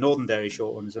shorthorns, the northern dairy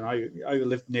shorthorns. And I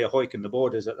lived near Hoyk in the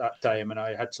Borders at that time, and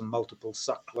I had some multiple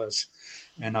sucklers,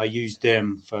 and I used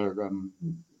them for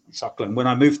suckling. When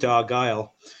I moved to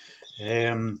Argyll,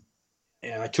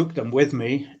 I took them with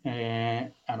me,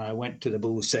 and I went to the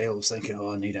bull sales thinking,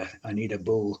 oh, I need a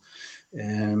bull.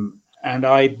 And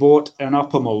I bought an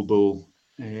Uppermull bull,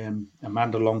 a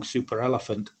Mandalong Super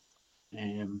Elephant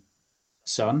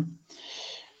son,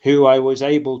 who I was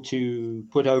able to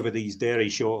put over these dairy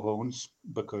shorthorns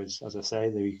because, as I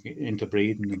say, they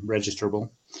interbreed and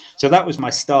registerable. So that was my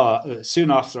start.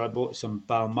 Soon after, I bought some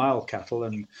Balmoral cattle,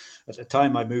 and at the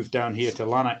time I moved down here to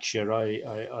Lanarkshire,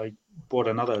 I brought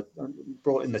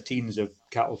in the teams of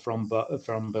cattle from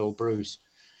Bill Bruce.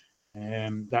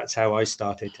 That's how I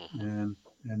started. And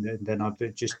then I've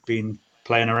just been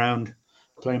playing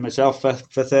myself for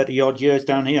 30 odd years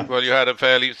down here. Well, you had a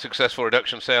fairly successful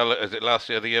reduction sale, as it last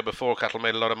year, the year before. Cattle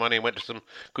made a lot of money and went to some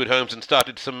good homes and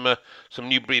started some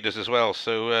new breeders as well.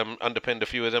 So underpinned a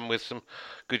few of them with some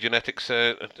good genetics.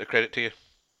 A credit to you.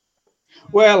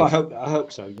 Well, I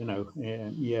hope so.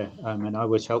 Yeah. I mean, I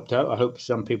was helped out. I hope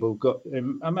some people got.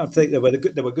 I think there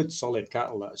were good solid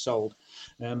cattle that sold.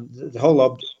 The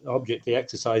whole object, the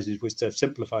exercises, was to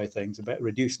simplify things,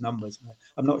 reduce numbers.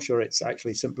 I'm not sure it's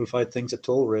actually simplified things at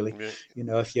all, really.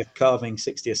 Yeah. If you're carving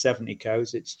 60 or 70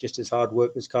 cows, it's just as hard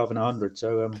work as carving 100.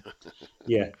 So,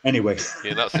 yeah. Anyway,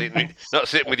 you're not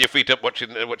sitting with your feet up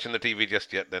watching the TV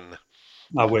just yet, then.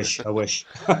 I wish.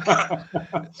 Another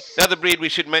breed we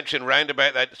should mention round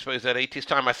about that, I suppose, that 80s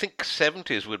time. I think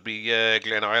 70s would be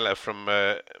Glen Isla from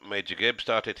Major Gibb.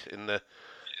 Started in the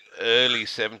early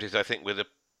 70s, I think, with a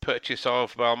purchase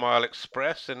of Balmoral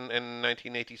Express in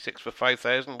 1986 for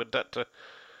 5,000. Would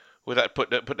that put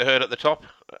the herd at the top?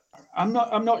 I'm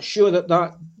not sure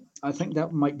that. I think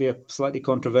that might be a slightly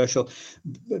controversial.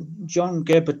 John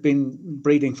Gibb had been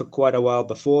breeding for quite a while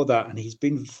before that, and he's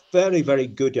been very, very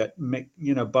good at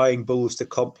buying bulls to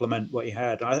complement what he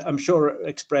had. I'm sure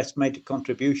Express made a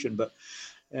contribution, but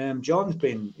John's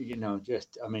been,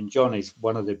 John is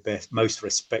one of the best, most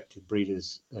respected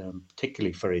breeders,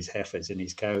 particularly for his heifers and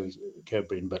his cow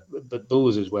breeding, but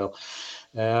bulls as well.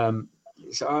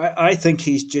 So I think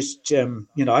he's just,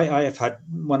 I have had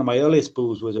one of my earliest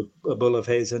bulls was a bull of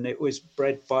his, and it was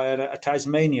bred by a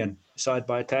Tasmanian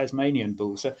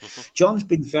bull. So John's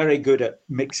been very good at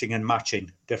mixing and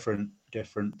matching different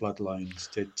bloodlines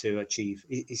to achieve.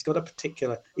 He's got a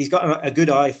good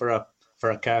eye for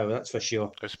a cow, that's for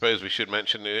sure. I suppose we should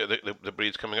mention the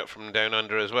breeds coming up from down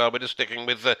under as well. But just sticking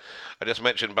with I just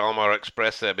mentioned Balmoral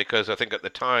Express there because I think at the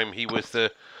time he was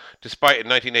despite in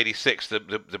 1986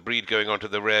 the breed going onto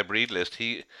the rare breed list,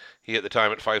 he at the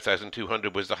time at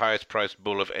 5,200 was the highest priced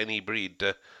bull of any breed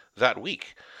that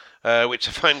week, which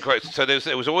I find quite. So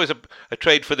there was always a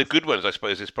trade for the good ones, I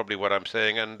suppose, is probably what I'm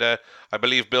saying. And I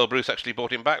believe Bill Bruce actually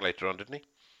bought him back later on, didn't he?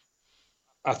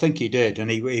 I think he did, and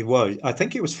he was. I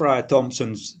think it was Friar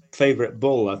Thompson's favourite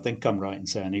bull. I think I'm right in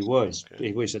saying he was. Okay.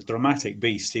 He was a dramatic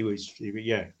beast. He was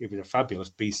a fabulous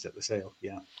beast at the sale.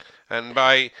 Yeah. And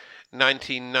by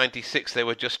 1996, there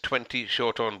were just 20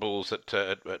 short-horn bulls at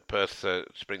Perth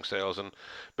spring sales,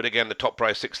 but again the top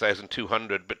price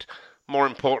 6,200. But more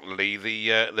importantly,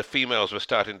 the females were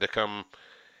starting to come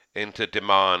into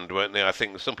demand, weren't they? I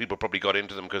think some people probably got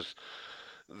into them because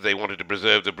they wanted to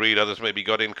preserve the breed. Others maybe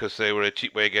got in because they were a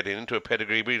cheap way of getting into a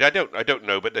pedigree breed. I don't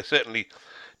know, but there's certainly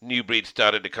new breeds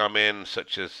started to come in,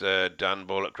 such as Dan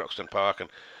Bull at Croxton Park and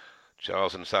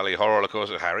Charles and Sally Horrell, of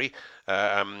course, at Harry,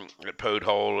 at Pode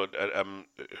Hole,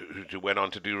 who went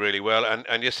on to do really well.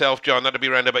 And yourself, John, that'd be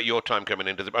around about your time coming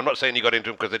into the... I'm not saying you got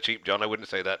into them because they're cheap, John. I wouldn't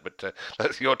say that, but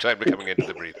that's your time coming into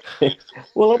the breed.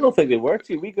 Well, I don't think they were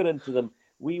too. We got into them.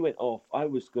 We went off. I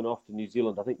was going off to New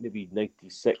Zealand, I think maybe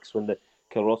 96 when the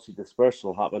Kilrossie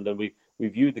dispersal happened, and we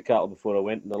viewed the cattle before I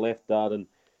went, and I left Dad and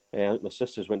I think my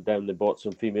sisters went down. They bought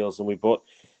some females, and we bought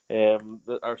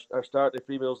our starter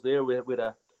females there. We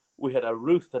had a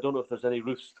Ruth. I don't know if there's any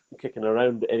Ruths kicking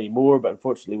around anymore, but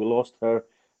unfortunately we lost her.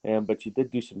 But she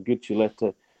did do some good. She left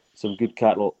some good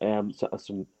cattle, a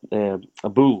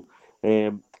bull,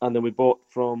 and then we bought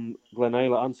from Glen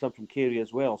Isla and some from Carey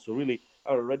as well. So really,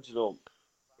 our original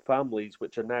families,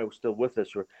 which are now still with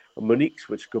us, are Monique's,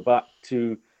 which go back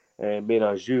to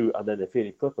Menajou, and then the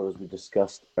Fairy Clipper, as we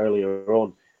discussed earlier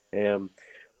on.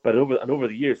 But over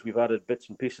the years, we've added bits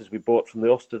and pieces. We bought from the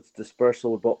Osteds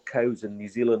dispersal. We bought cows in New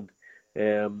Zealand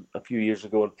a few years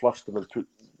ago and flushed them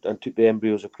and took the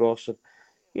embryos across. And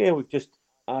yeah, we've just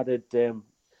added.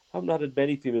 Haven't added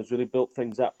many females. Really built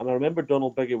things up. And I remember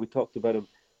Donald Biggar. We talked about him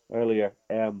earlier,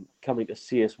 coming to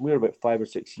see us. We were about 5 or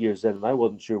 6 years in, and I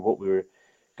wasn't sure what we were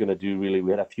going to do really.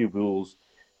 We had a few bulls.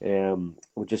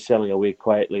 We're just selling away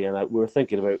quietly, and we were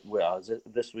thinking about, well, is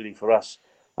this really for us?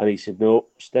 And he said, no,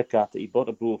 stick at it. He bought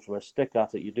a bull from us, stick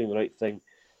at it, you're doing the right thing.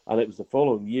 And it was the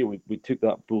following year we took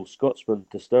that bull Scotsman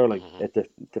to Stirling,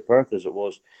 to Perth as it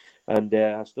was. And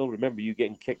I still remember you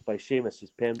getting kicked by Seamus, his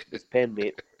pen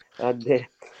mate. And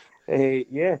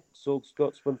sold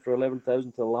Scotsman for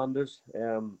 11,000 to Landers.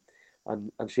 And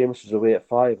Seamus was away at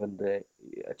 5, and it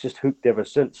just hooked ever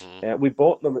since. We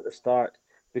bought them at the start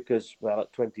because, well,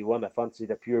 at 21, I fancied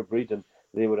a pure breed, and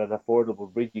they were an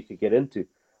affordable breed you could get into.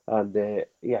 And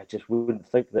I just wouldn't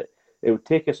think that it would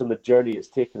take us on the journey it's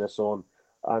taken us on,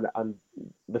 and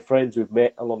the friends we've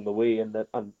met along the way, and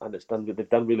they've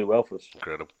done really well for us.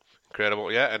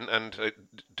 Incredible, yeah, and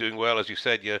doing well, as you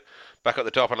said. You're back at the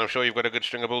top, and I'm sure you've got a good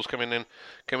string of bulls coming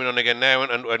on again now.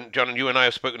 And John, and you and I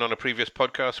have spoken on a previous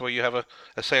podcast where you have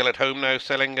a sale at home now,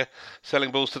 selling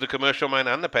bulls to the commercial man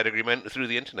and the pedigree men through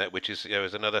the internet, which is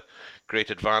is another great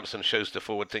advance and shows the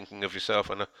forward thinking of yourself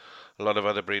and a lot of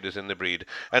other breeders in the breed.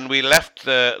 And we left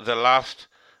the last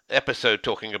episode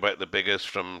talking about the biggers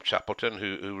from Chapelton,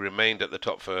 who remained at the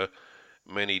top for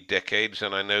many decades,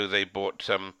 and I know they bought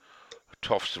some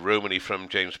Toffs Romany from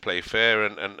James Playfair,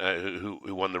 and who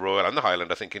won the Royal and the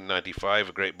Highland, I think, in '95,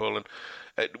 a great bull.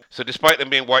 And so despite them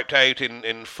being wiped out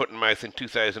in Foot and Mouth in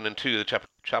 2002, the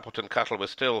Chapelton cattle were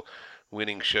still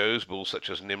winning shows. Bulls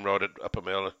such as Nimrod at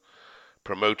Uppermill,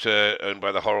 promoter owned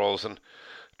by the Horrells, and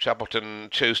Chapelton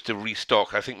chose to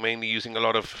restock, I think mainly using a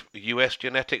lot of US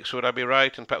genetics, would I be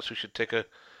right? And perhaps we should take a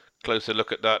closer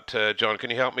look at that. John,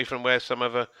 can you help me from where some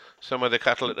of the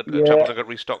cattle at Chapelton got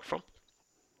restocked from?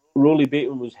 Rolly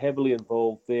Bateman was heavily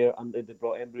involved there, and they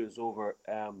brought embryos over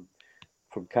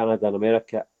from Canada and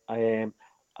America, and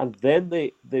then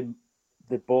they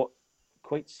bought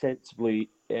quite sensibly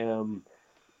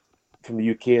from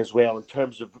the UK as well. In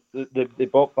terms of they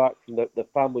bought back from the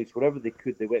families wherever they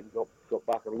could. They went and got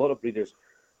back. And a lot of breeders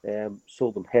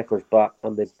sold them heifers back,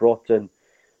 and they brought in.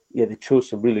 Yeah, they chose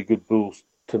some really good bulls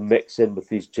to mix in with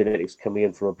these genetics coming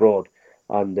in from abroad.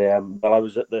 And while I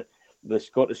was at the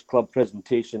Scottish Club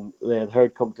presentation, the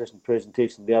herd competition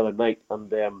presentation the other night,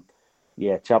 and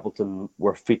Chapelton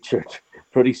were featured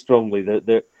pretty strongly.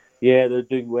 They're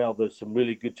doing well. There's some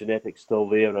really good genetics still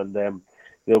there, and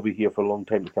they'll be here for a long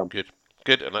time to come.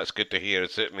 Good, and that's good to hear.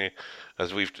 Certainly,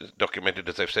 as we've documented,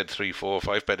 as I've said, 3, 4,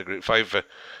 5 pedigree, 5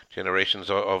 generations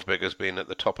of biggers being at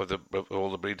the top of all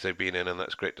the breeds they've been in, and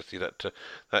that's great to see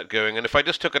that going. And if I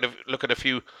just took a look at a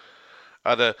few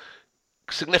other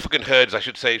significant herds, I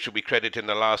should say, should be credited in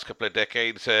the last couple of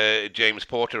decades. James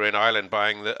Porter in Ireland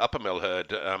buying the Uppermill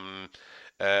herd.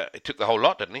 He took the whole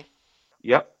lot, didn't he?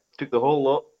 Yep, took the whole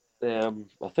lot.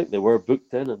 I think they were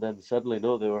booked in, and then suddenly,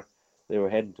 no, they were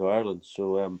heading to Ireland.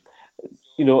 So,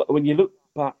 when you look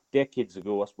back decades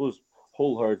ago, I suppose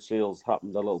whole herd sales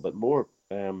happened a little bit more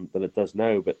than it does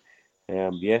now. But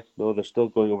they're still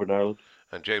going over in Ireland.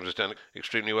 And James has done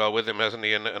extremely well with him, hasn't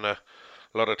he? And a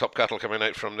lot of top cattle coming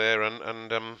out from there,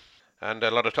 and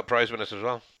a lot of top prize winners as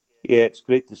well. Yeah, it's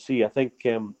great to see. I think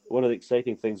one of the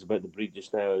exciting things about the breed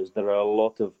just now is there are a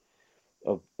lot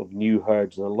of new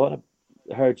herds, and a lot of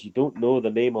herds you don't know the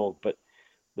name of, but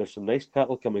there's some nice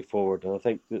cattle coming forward, and I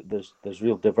think that there's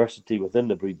real diversity within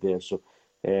the breed there. So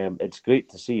it's great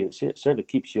to see. It certainly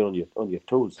keeps you on your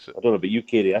toes. I don't know about you,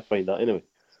 Katie. I find that anyway.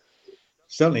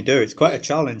 Certainly do. It's quite a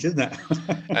challenge, isn't it?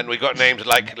 And we got names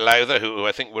like Lowther, who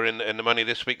I think were in the money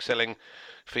this week, selling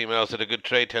females at a good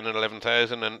trade, 10 and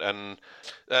 11,000, and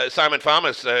Simon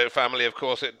Farmer's family, of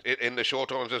course, in the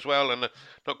Shorthorns as well, and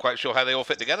not quite sure how they all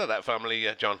fit together, that family,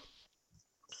 John.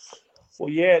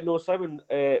 Well, Simon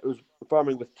was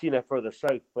farming with Tina further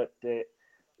south, but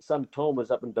son Tom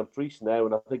is up in Dumfries now,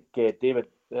 and I think David,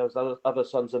 there's other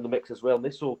sons in the mix as well, and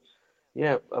they sold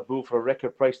a bull for a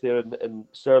record price there in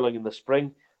Stirling in the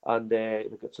spring, and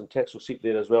they've got some Texel sheep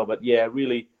there as well. But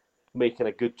really making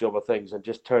a good job of things and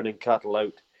just turning cattle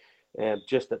out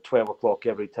just at 12 o'clock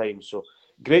every time. So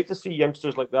great to see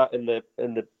youngsters like that in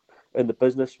the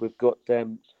business. We've got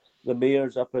the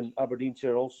Mayors up in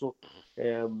Aberdeenshire also,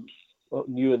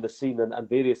 new in the scene, and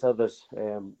various others.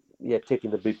 Taking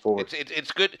the breed forward.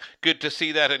 It's good to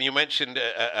see that. And you mentioned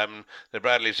the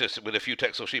Bradleys just with a few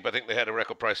Texel sheep. I think they had a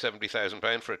record price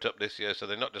 £70,000 for a tup this year, so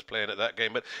they're not just playing at that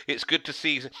game. But it's good to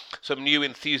see some new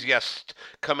enthusiasts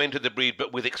come into the breed,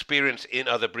 but with experience in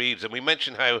other breeds. And we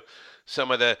mentioned how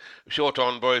some of the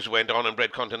Short-On boys went on and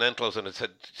bred Continentals, and it's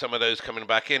had some of those coming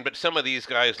back in. But some of these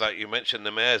guys, like you mentioned,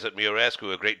 the mares at Muireask,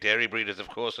 who are great dairy breeders, of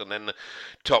course, and then the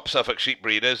top Suffolk sheep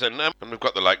breeders. And we've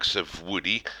got the likes of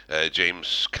Woody,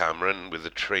 James Cameron with the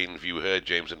Train View herd,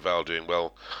 James and Val doing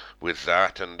well with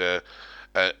that. And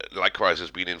likewise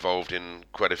has been involved in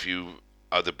quite a few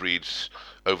other breeds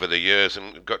over the years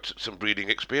and got some breeding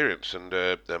experience. And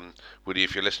Woody,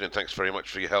 if you're listening, thanks very much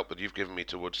for your help that you've given me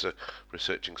towards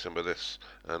researching some of this.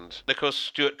 And of course,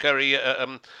 Stuart Curry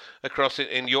across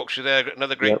in Yorkshire there,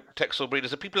 another great Texel breeder.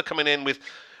 So people are coming in with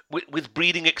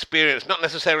breeding experience, not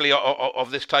necessarily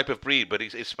of this type of breed, but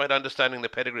it's about understanding the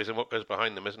pedigrees and what goes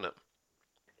behind them, isn't it?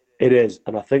 It is,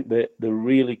 and I think the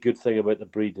really good thing about the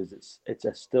breed is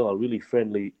it's still a really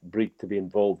friendly breed to be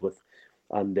involved with.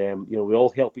 And we all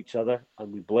help each other,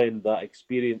 and we blend that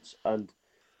experience and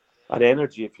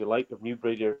energy, if you like, of new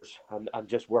breeders, and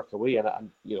just work away. And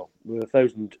we're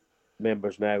 1,000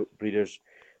 members now, breeders.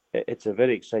 It's a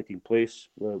very exciting place.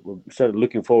 We're sort of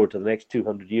looking forward to the next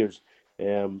 200 years.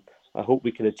 I hope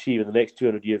we can achieve in the next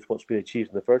 200 years what's been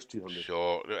achieved in the first 200.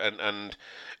 Sure, and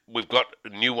we've got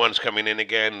new ones coming in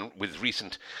again with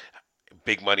recent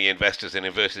big money investors in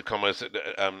inverted commas,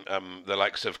 the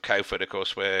likes of Cowford, of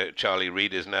course, where Charlie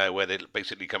Reid is now, where they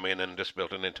basically come in and just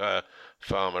built an entire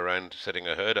farm around setting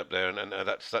a herd up there, and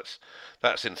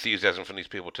that's enthusiasm from these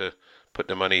people to put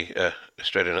the money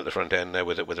straight in at the front end there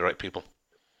with the right people.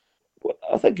 Well,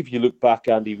 I think if you look back,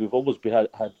 Andy, we've always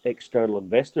had external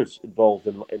investors involved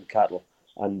in cattle,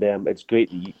 and it's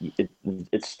great that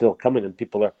it's still coming, and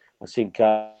people are seeing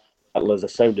cattle as a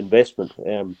sound investment.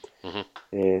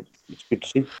 It's good to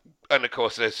see. And of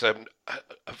course, there's a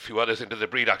few others into the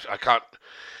breed. I can't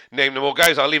name them all,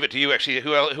 guys. I'll leave it to you. Actually,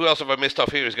 who else have I missed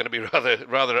off here is going to be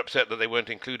rather upset that they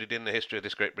weren't included in the history of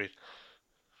this great breed.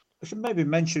 I should maybe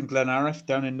mention Glenariff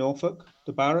down in Norfolk.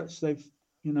 The Barretts, they've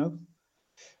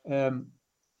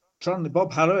Tronley,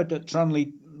 Bob Hallard at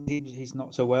Tronley. He's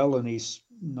not so well, and he's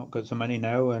not got so many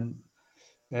now. And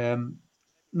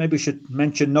maybe we should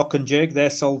mention Knock and Jig. They're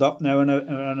sold up now, and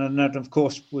of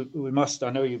course we must. I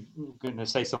know you're going to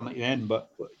say something at the end,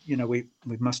 but we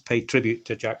must pay tribute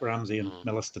to Jack Ramsey and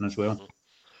Milliston as well.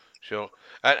 Sure.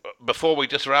 Before we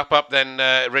just wrap up, then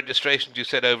registrations, you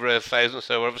said over 1,000.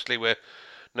 So obviously we're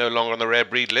no longer on the rare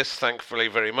breed list, thankfully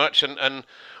very much. And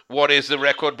what is the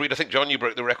record breed? I think John, you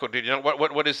broke the record. Did you know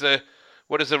what is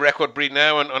the record breed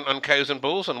now on cows and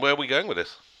bulls, and where are we going with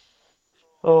this?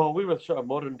 Oh, we were sort of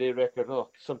modern day record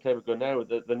some time ago now.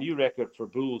 The new record for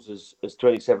bulls is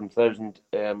 27,000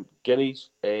 guineas,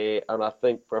 and I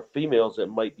think for females it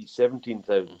might be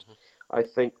 17,000. I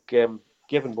think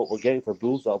given what we're getting for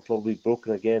bulls, that'll probably be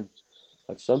broken again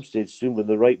at some stage soon when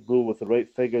the right bull with the right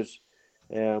figures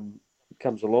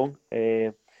comes along.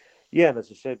 And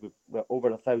as I said, we're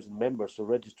over 1,000 members, so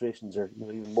registrations are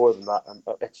even more than that, and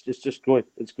it's just growing.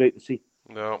 It's great to see.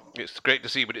 No, it's great to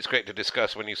see, but it's great to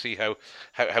discuss when you see how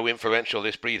influential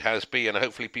this breed has been, and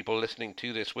hopefully people listening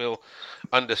to this will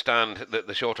understand that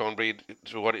the Short-On breed,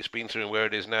 through what it's been through and where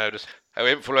it is now, just how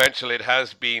influential it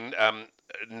has been,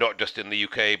 not just in the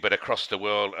UK, but across the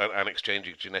world, and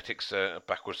exchanging genetics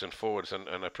backwards and forwards, and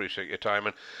I appreciate your time.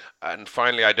 And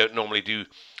finally, I don't normally do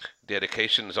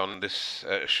dedications on this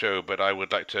show, but I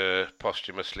would like to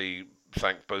posthumously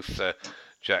thank both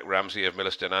Jack Ramsey of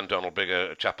Milliston and Donald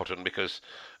Bigger of Chapelton, because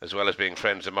as well as being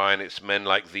friends of mine, it's men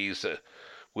like these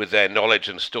with their knowledge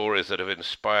and stories that have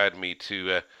inspired me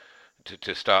to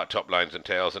start Top Lines and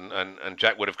Tails, and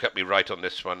Jack would have kept me right on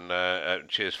this one.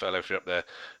 Cheers, fellow, if you're up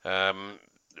there.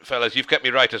 Fellas, you've kept me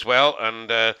right as well,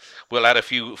 and we'll add a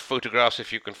few photographs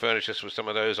if you can furnish us with some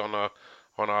of those on our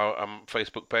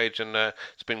Facebook page. And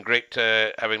it's been great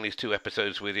having these 2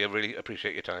 episodes with you. I really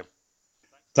appreciate your time.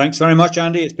 Thanks very much,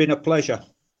 Andy. It's been a pleasure.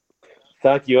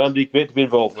 Thank you, Andy. Great to be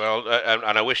involved. Well,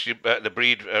 and I wish you the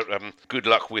breed good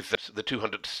luck with the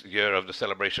 200th year of the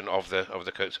celebration of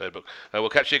the Coates Herd Book. We'll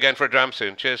catch you again for a dram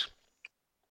soon. Cheers.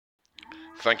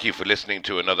 Thank you for listening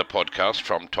to another podcast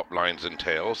from Top Lines and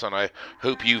Tails, and I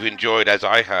hope you've enjoyed, as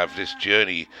I have, this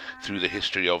journey through the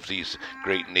history of these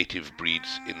great native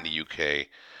breeds in the UK.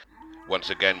 Once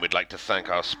again, we'd like to thank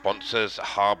our sponsors,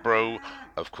 Harbro,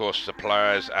 of course,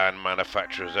 suppliers and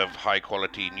manufacturers of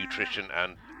high-quality nutrition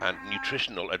and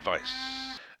nutritional advice.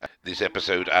 This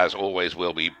episode, as always,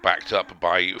 will be backed up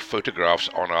by photographs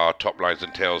on our Top Lines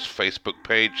and Tails Facebook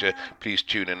page. Please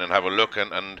tune in and have a look,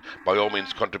 and by all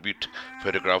means contribute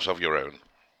photographs of your own.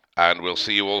 And we'll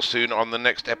see you all soon on the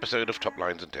next episode of Top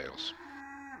Lines and Tails.